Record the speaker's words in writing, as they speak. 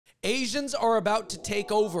Asians are about to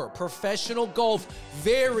take over professional golf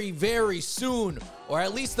very, very soon, or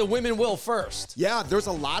at least the women will first. Yeah, there's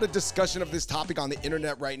a lot of discussion of this topic on the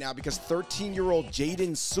internet right now because 13-year-old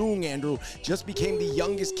Jaden Sung, Andrew, just became the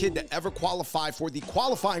youngest kid to ever qualify for the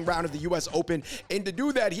qualifying round of the U.S. Open. And to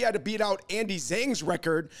do that, he had to beat out Andy Zhang's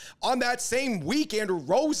record. On that same week, Andrew,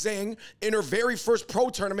 Rose Zhang, in her very first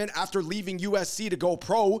pro tournament after leaving USC to go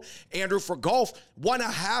pro, Andrew, for golf, won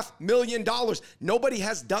 $500,000. Nobody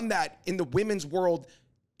has done that in the women's world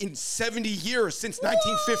in 70 years, since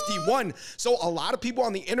 1951. So a lot of people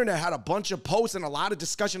on the internet had a bunch of posts and a lot of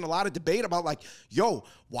discussion, a lot of debate about like, yo,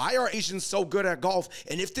 why are Asians so good at golf?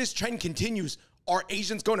 And if this trend continues, are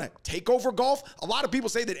Asians going to take over golf? A lot of people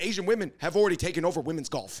say that Asian women have already taken over women's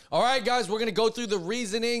golf. All right, guys, we're going to go through the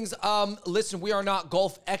reasonings. Listen, we are not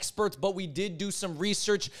golf experts, but we did do some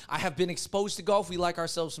research. I have been exposed to golf. We like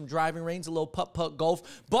ourselves some driving range, a little putt-putt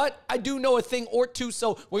golf. But I do know a thing or two,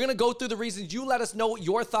 so we're going to go through the reasons. You let us know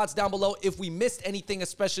your thoughts down below if we missed anything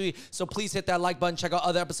especially. So please hit that like button. Check out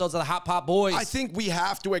other episodes of the Hot Pot Boys. I think we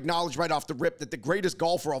have to acknowledge right off the rip that the greatest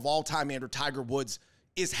golfer of all time, Andrew, Tiger Woods,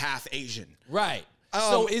 is half Asian. Right.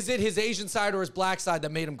 So is it his Asian side or his black side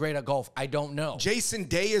that made him great at golf? I don't know. Jason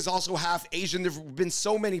Day is also half Asian. There have been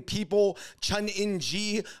so many people. Chun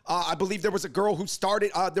In-ji, I believe there was a girl who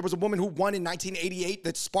started, there was a woman who won in 1988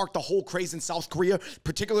 that sparked the whole craze in South Korea,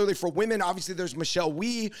 particularly for women. Obviously, there's Michelle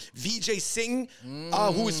Wee, Vijay Singh,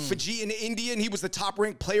 who is Fijian Indian. He was the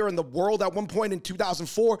top-ranked player in the world at one point in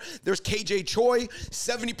 2004. There's KJ Choi.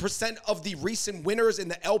 70% of the recent winners in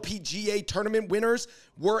the LPGA tournament winners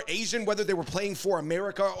were Asian, whether they were playing for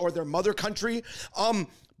America or their mother country.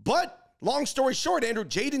 But long story short, Andrew,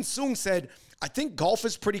 Jaden Sung said, I think golf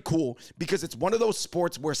is pretty cool because it's one of those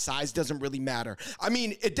sports where size doesn't really matter. I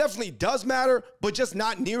mean, it definitely does matter, but just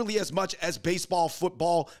not nearly as much as baseball,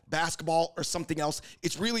 football, basketball, or something else.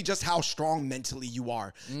 It's really just how strong mentally you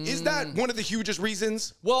are. Is that one of the hugest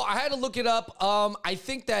reasons? Well, I had to look it up. I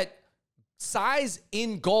think that size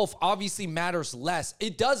in golf obviously matters less.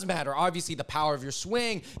 It does matter, obviously, the power of your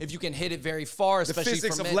swing, if you can hit it very far, especially the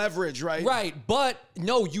physics of leverage, right? Right, but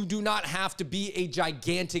no, you do not have to be a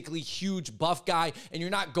gigantically huge buff guy, and you're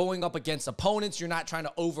not going up against opponents. You're not trying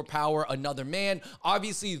to overpower another man.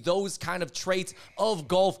 Obviously, those kind of traits of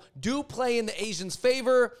golf do play in the Asians'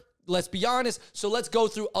 favor. Let's be honest. So let's go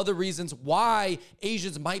through other reasons why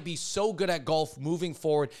Asians might be so good at golf moving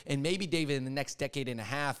forward, and maybe, David, in the next decade and a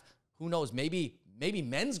half, who knows, maybe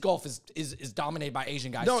men's golf is dominated by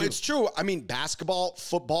Asian guys. No, too. it's true. I mean, basketball,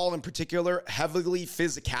 football in particular, heavily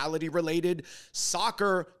physicality related.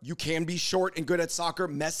 Soccer, you can be short and good at soccer.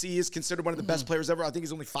 Messi is considered one of the best players ever. I think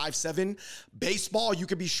he's only 5'7". Baseball, you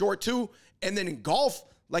could be short too. And then in golf,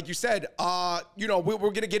 like you said, you know, we're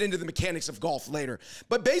going to get into the mechanics of golf later.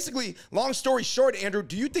 But basically, long story short, Andrew,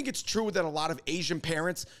 do you think it's true that a lot of Asian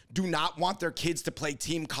parents do not want their kids to play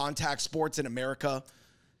team contact sports in America?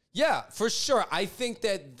 Yeah, for sure. I think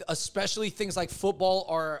that especially things like football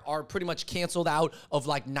are pretty much canceled out of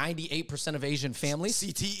like 98% of Asian families.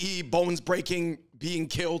 CTE, bones breaking, being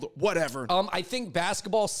killed, whatever. I think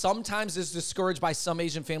basketball sometimes is discouraged by some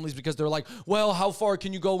Asian families because they're like, well, how far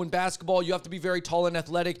can you go in basketball? You have to be very tall and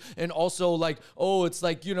athletic. And also like, oh, it's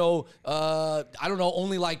like, you know, I don't know,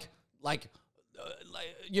 only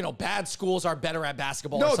you know, bad schools are better at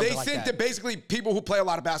basketball. No, or they like think that basically people who play a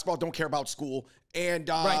lot of basketball don't care about school. And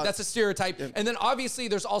right, that's a stereotype. Yeah. And then obviously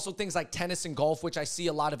there's also things like tennis and golf, which I see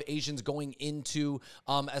a lot of Asians going into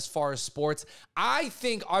as far as sports. I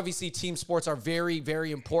think obviously team sports are very,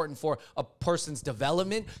 very important for a person's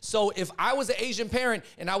development. So if I was an Asian parent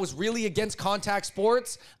and I was really against contact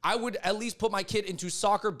sports, I would at least put my kid into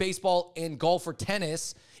soccer, baseball, and golf or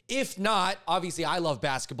tennis. If not, obviously, I love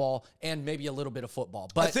basketball and maybe a little bit of football.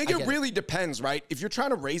 But I think it really depends, right? If you're trying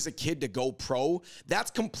to raise a kid to go pro,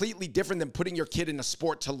 that's completely different than putting your kid in a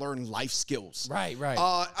sport to learn life skills. Right, right.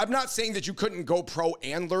 I'm not saying that you couldn't go pro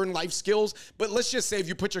and learn life skills, but let's just say if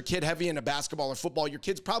you put your kid heavy into basketball or football, your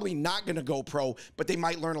kid's probably not going to go pro, but they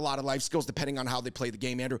might learn a lot of life skills depending on how they play the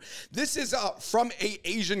game, Andrew. This is from a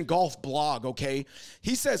Asian golf blog, okay?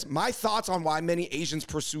 He says, my thoughts on why many Asians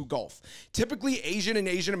pursue golf. Typically, Asian and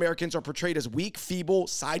Asian Americans are portrayed as weak, feeble,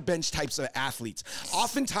 side bench types of athletes.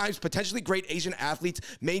 Oftentimes, potentially great Asian athletes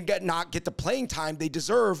may not get the playing time they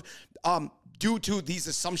deserve due to these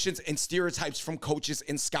assumptions and stereotypes from coaches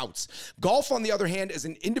and scouts. Golf, on the other hand, is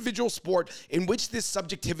an individual sport in which this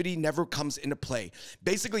subjectivity never comes into play.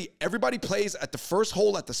 Basically, everybody plays at the first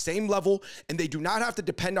hole at the same level, and they do not have to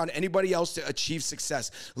depend on anybody else to achieve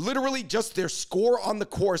success. Literally, just their score on the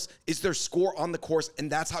course is their score on the course,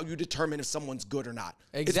 and that's how you determine if someone's good or not.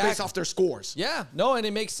 Exactly. It's based off their scores. Yeah, no, and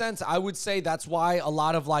it makes sense. I would say that's why a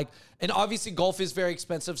lot of like, and obviously golf is very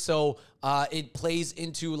expensive, so it plays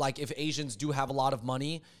into like if Asians do have a lot of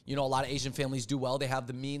money, you know, a lot of Asian families do well. They have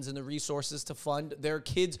the means and the resources to fund their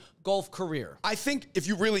kids' golf career. I think if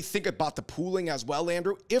you really think about the pooling as well,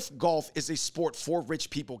 Andrew, if golf is a sport for rich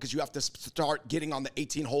people, because you have to start getting on the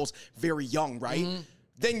 18 holes very young, right?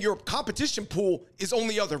 Then your competition pool is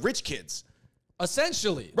only other rich kids.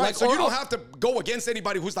 Essentially. Right, Like, so you don't have to go against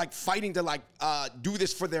anybody who's like fighting to like do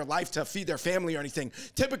this for their life to feed their family or anything.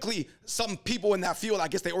 Typically, some people in that field, I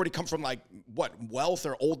guess they already come from like, what, wealth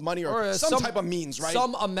or old money or some type of means, right?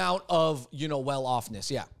 Some amount of, you know, well-offness,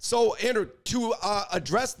 yeah. So, Andrew, to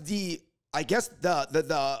address the, I guess,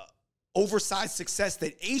 the oversized success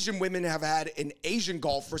that Asian women have had in Asian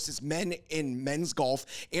golf versus men in men's golf,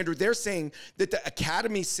 Andrew, they're saying that the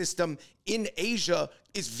academy system in Asia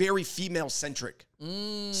is very female-centric.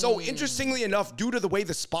 So interestingly enough, due to the way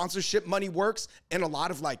the sponsorship money works and a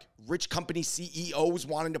lot of like rich company CEOs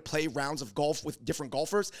wanting to play rounds of golf with different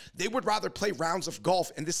golfers, they would rather play rounds of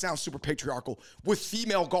golf, and this sounds super patriarchal, with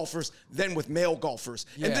female golfers than with male golfers.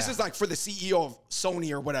 Yeah. And this is like for the CEO of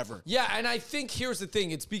Sony or whatever. Yeah, and I think here's the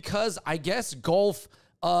thing. It's because I guess golf,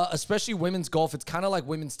 especially women's golf, it's kind of like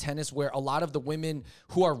women's tennis, where a lot of the women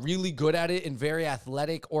who are really good at it and very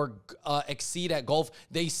athletic or exceed at golf,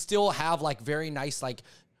 they still have like very nice like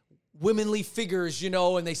womanly figures, you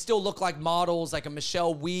know, and they still look like models, like a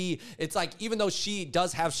Michelle Wee. It's like, even though she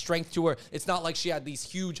does have strength to her, it's not like she had these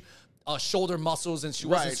huge shoulder muscles and she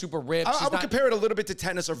wasn't super ripped. I would compare it a little bit to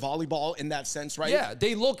tennis or volleyball in that sense, right? Yeah,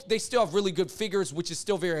 they still have really good figures, which is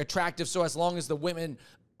still very attractive. So as long as the women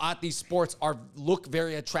at these sports look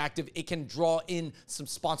very attractive, it can draw in some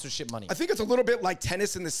sponsorship money. I think it's a little bit like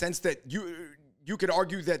tennis in the sense that you could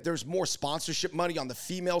argue that there's more sponsorship money on the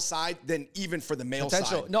female side than even for the male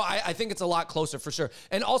side. No, I think it's a lot closer for sure.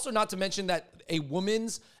 And also not to mention that a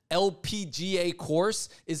woman's LPGA course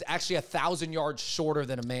is actually 1,000 yards shorter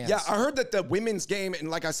than a man's. Yeah, I heard that the women's game, and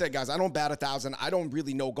like I said, guys, I don't bat 1,000. I don't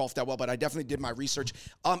really know golf that well, but I definitely did my research.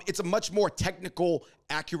 It's a much more technical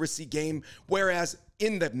accuracy game, whereas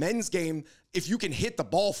in the men's game, if you can hit the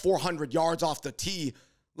ball 400 yards off the tee,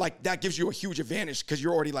 like that gives you a huge advantage because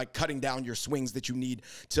you're already like cutting down your swings that you need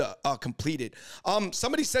to complete it.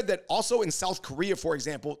 Somebody said that also in South Korea, for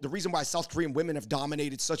example, the reason why South Korean women have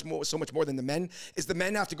dominated so much more than the men is the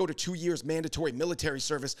men have to go to 2 years mandatory military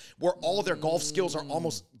service where all their golf skills are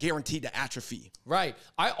almost guaranteed to atrophy. Right.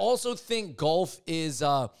 I also think golf is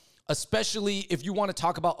especially if you want to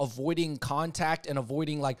talk about avoiding contact and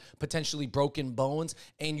avoiding like potentially broken bones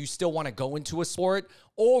and you still want to go into a sport,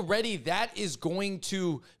 already that is going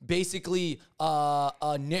to basically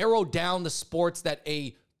narrow down the sports that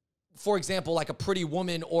for example, like a pretty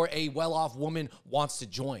woman or a well-off woman wants to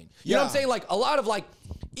join. You know what I'm saying? Like a lot of like,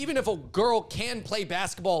 even if a girl can play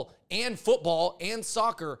basketball and football and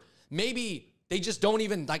soccer, maybe they just don't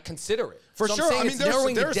even like consider it. For so sure. I mean,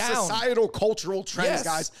 there's societal, cultural trends,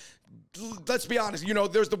 guys. Let's be honest. You know,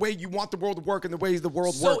 there's the way you want the world to work and the way the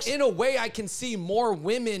world works. So in a way, I can see more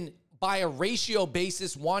women by a ratio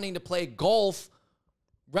basis wanting to play golf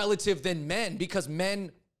relative than men, because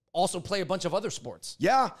men also play a bunch of other sports.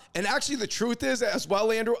 Yeah, and actually the truth is as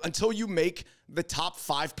well, Andrew, until you make the top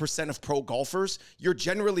 5% of pro golfers, you're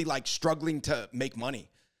generally like struggling to make money.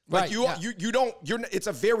 Like it's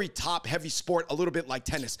a very top heavy sport, a little bit like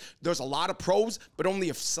tennis. There's a lot of pros, but only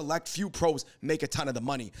a select few pros make a ton of the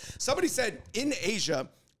money. Somebody said in Asia,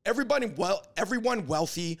 everyone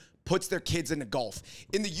wealthy puts their kids into golf.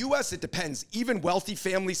 In the US, it depends. Even wealthy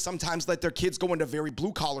families sometimes let their kids go into very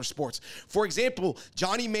blue-collar sports. For example,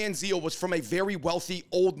 Johnny Manziel was from a very wealthy,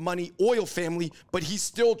 old money oil family, but he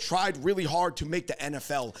still tried really hard to make the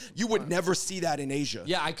NFL. You would never see that in Asia.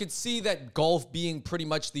 Yeah, I could see that golf being pretty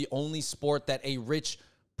much the only sport that a rich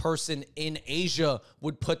person in Asia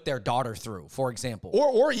would put their daughter through, for example.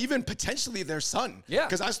 Or even potentially their son. Yeah.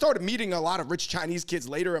 Because I started meeting a lot of rich Chinese kids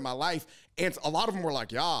later in my life, and a lot of them were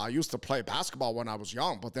like, yeah, I used to play basketball when I was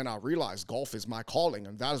young, but then I realized golf is my calling,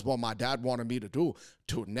 and that is what my dad wanted me to do,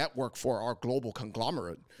 to network for our global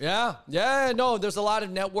conglomerate. Yeah, no, there's a lot of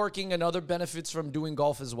networking and other benefits from doing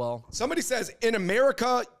golf as well. Somebody says, in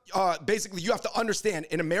America, basically you have to understand,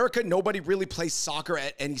 in America, nobody really plays soccer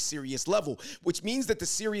at any serious level, which means that the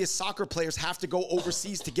serious serious soccer players have to go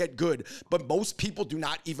overseas to get good, but most people do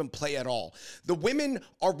not even play at all. The women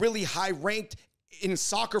are really high ranked in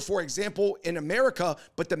soccer, for example, in America,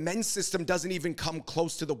 but the men's system doesn't even come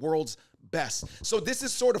close to the world's best. So this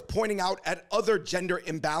is sort of pointing out at other gender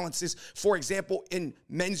imbalances. For example, in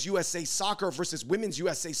men's USA soccer versus women's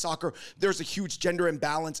USA soccer, there's a huge gender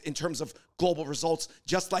imbalance in terms of global results,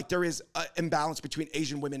 just like there is an imbalance between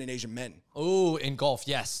Asian women and Asian men. Oh, in golf,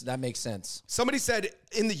 yes, that makes sense. Somebody said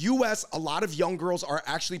in the US, a lot of young girls are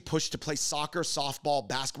actually pushed to play soccer, softball,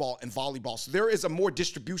 basketball, and volleyball. So there is a more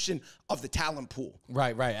distribution of the talent pool.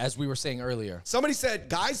 Right, as we were saying earlier. Somebody said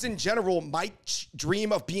guys in general might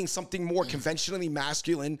dream of being something more conventionally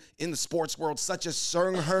masculine in the sports world, such as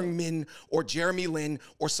Sung Heung Min or Jeremy Lin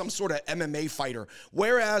or some sort of MMA fighter.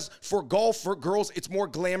 Whereas for golf, for girls, it's more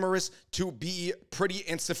glamorous to be pretty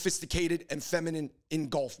and sophisticated and feminine in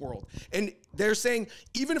golf world. And they're saying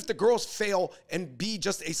even if the girls fail and be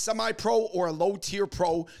just a semi-pro or a low-tier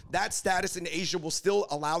pro, that status in Asia will still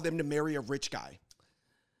allow them to marry a rich guy.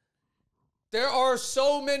 There are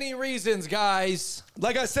so many reasons, guys.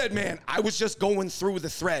 Like I said, man, I was just going through the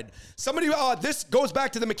thread. Somebody, this goes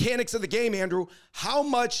back to the mechanics of the game, Andrew. How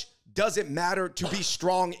much does it matter to be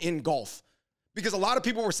strong in golf? Because a lot of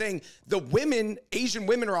people were saying the women, Asian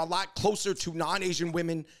women, are a lot closer to non-Asian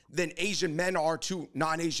women than Asian men are to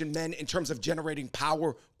non-Asian men in terms of generating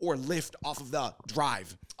power or lift off of the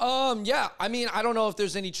drive. Yeah, I mean, I don't know if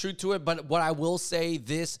there's any truth to it, but what I will say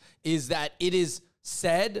this is that it is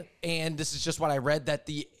said, and this is just what I read, that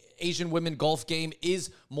the Asian women golf game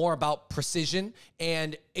is more about precision,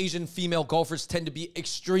 and Asian female golfers tend to be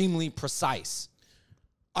extremely precise.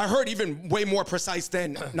 I heard even way more precise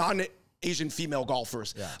than non-Asian female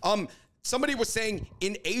golfers. Yeah. Somebody was saying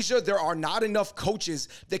in Asia, there are not enough coaches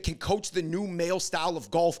that can coach the new male style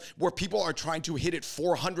of golf where people are trying to hit it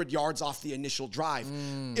 400 yards off the initial drive.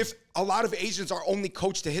 If a lot of Asians are only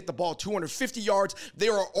coached to hit the ball 250 yards, they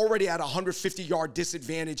are already at a 150-yard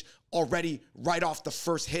disadvantage already right off the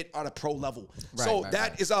first hit at a pro level.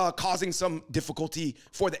 That is causing some difficulty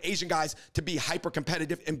for the Asian guys to be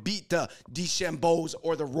hyper-competitive and beat the DeChambeaus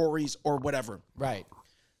or the Rorys or whatever. Right.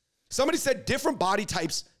 Somebody said different body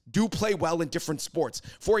types do play well in different sports.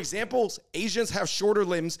 For example, Asians have shorter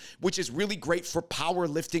limbs, which is really great for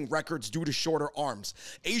powerlifting records due to shorter arms.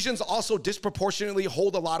 Asians also disproportionately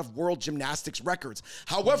hold a lot of world gymnastics records.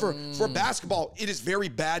 However, for basketball, it is very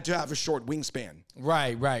bad to have a short wingspan.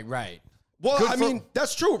 Right. Well, I mean,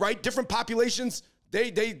 that's true, right? Different populations,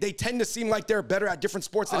 they tend to seem like they're better at different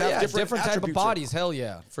sports that have different type of attributes. bodies. Hell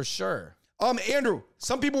yeah, for sure. Andrew,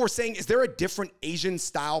 some people were saying, is there a different Asian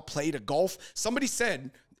style play to golf? Somebody said,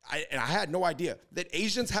 and I had no idea, that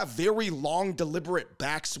Asians have very long, deliberate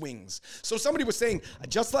backswings. So somebody was saying,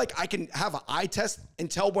 just like I can have an eye test and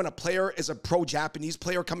tell when a player is a pro Japanese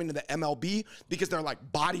player coming to the MLB because their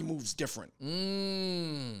body moves different.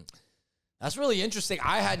 That's really interesting.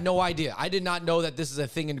 I had no idea. I did not know that this is a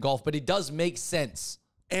thing in golf, but it does make sense.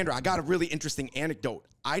 Andrew, I got a really interesting anecdote.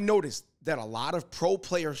 I noticed that a lot of pro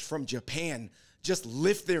players from Japan just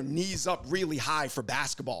lift their knees up really high for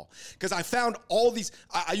basketball. Because I found all these,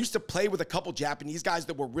 I used to play with a couple Japanese guys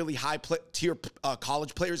that were really high tier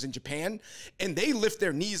college players in Japan, and they lift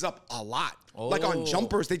their knees up a lot. Like on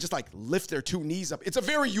jumpers, they just lift their two knees up. It's a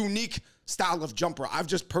very unique style of jumper. I've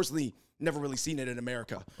just personally never really seen it in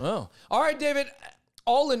America. Oh, all right, David.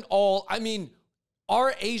 All in all, I mean,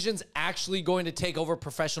 are Asians actually going to take over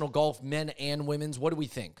professional golf, men and women's? What do we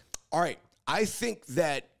think? All right. I think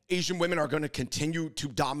that Asian women are going to continue to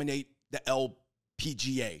dominate the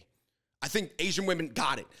LPGA. I think Asian women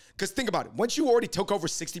got it. Because think about it. Once you already took over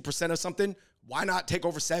 60% of something, why not take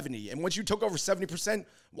over 70? And once you took over 70%,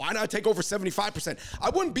 why not take over 75%? I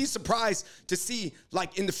wouldn't be surprised to see,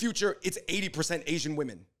 in the future, it's 80% Asian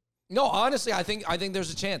women. No, honestly, I think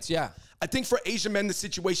there's a chance, yeah. I think for Asian men, the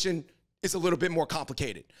situation is a little bit more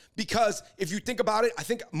complicated. Because if you think about it, I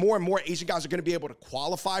think more and more Asian guys are going to be able to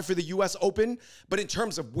qualify for the US Open. But in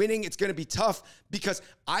terms of winning, it's going to be tough because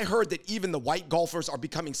I heard that even the white golfers are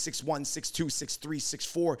becoming 6'1", 6'2", 6'3",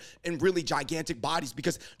 6'4", and really gigantic bodies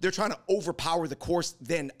because they're trying to overpower the course,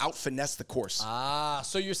 then out-finesse the course. Ah,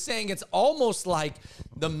 so you're saying it's almost like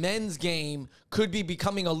the men's game could be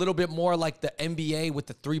becoming a little bit more like the NBA with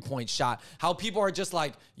the three-point shot. How people are just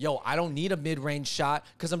like, yo, I don't need a mid-range shot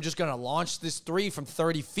because I'm just going to launch this three from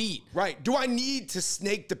 30 feet. Right. Do I need to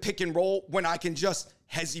snake the pick and roll when I can just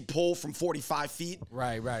hezzy pull from 45 feet?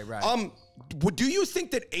 Right. Do you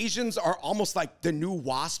think that Asians are almost like the new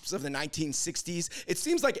WASPs of the 1960s? It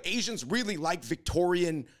seems like Asians really like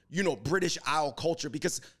Victorian, British Isle culture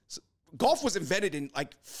because golf was invented in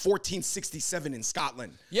like 1467 in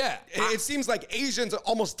Scotland. Yeah. It seems like Asians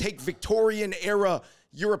almost take Victorian era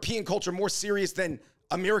European culture more serious than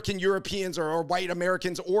American Europeans or white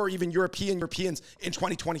Americans or even Europeans in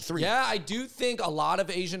 2023. Yeah, I do think a lot of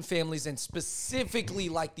Asian families, and specifically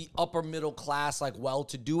like the upper middle class, like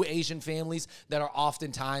well-to-do Asian families that are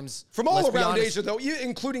oftentimes from all around Asia, though,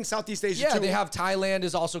 including Southeast Asia, yeah, too. they have Thailand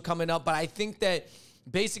is also coming up, but I think that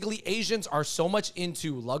basically Asians are so much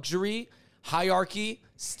into luxury, hierarchy,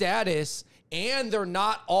 status, and they're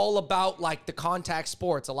not all about like the contact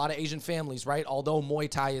sports. A lot of Asian families, right? Although Muay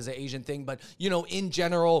Thai is an Asian thing, but you know, in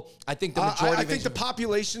general, I think the majority I think the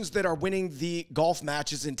populations that are winning the golf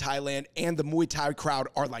matches in Thailand and the Muay Thai crowd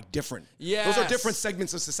are like different. Yeah, those are different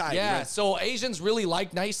segments of society. Yeah, right? So Asians really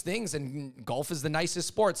like nice things, and golf is the nicest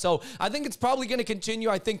sport. So I think it's probably going to continue.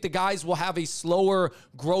 I think the guys will have a slower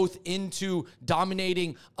growth into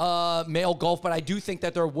dominating male golf, but I do think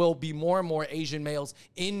that there will be more and more Asian males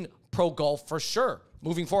in pro golf for sure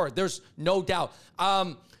moving forward. There's no doubt.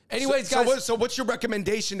 Anyways, guys. So what's your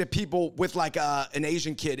recommendation to people with like an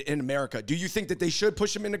Asian kid in America? Do you think that they should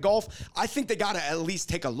push him into golf? I think they got to at least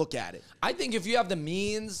take a look at it. I think if you have the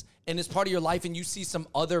means and it's part of your life and you see some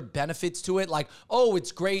other benefits to it, like, oh,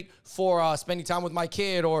 it's great for spending time with my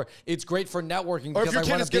kid, or it's great for networking. Or if your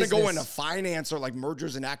kid is going to go into finance or like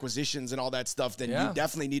mergers and acquisitions and all that stuff, then you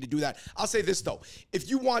definitely need to do that. I'll say this, though. If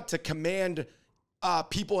you want to command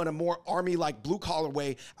people in a more army-like blue-collar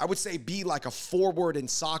way, I would say be like a forward in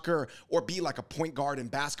soccer, or be like a point guard in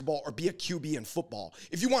basketball, or be a QB in football.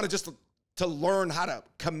 If you want to just to learn how to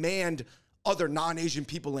command other non-Asian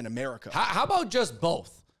people in America. How about just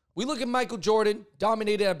both? We look at Michael Jordan,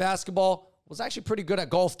 dominated at basketball, was actually pretty good at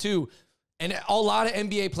golf too. And a lot of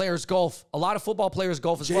NBA players golf, a lot of football players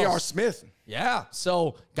golf as well. J.R. Smith. Yeah.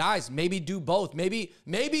 So, guys, maybe do both. Maybe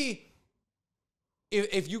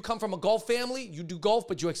if you come from a golf family, you do golf,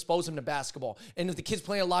 but you expose them to basketball. And if the kid's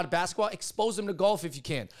playing a lot of basketball, expose them to golf if you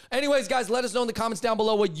can. Anyways, guys, let us know in the comments down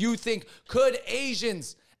below what you think. Could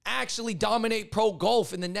Asians actually dominate pro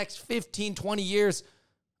golf in the next 15, 20 years?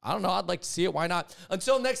 I don't know. I'd like to see it. Why not?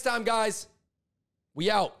 Until next time, guys, we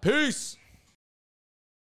out. Peace.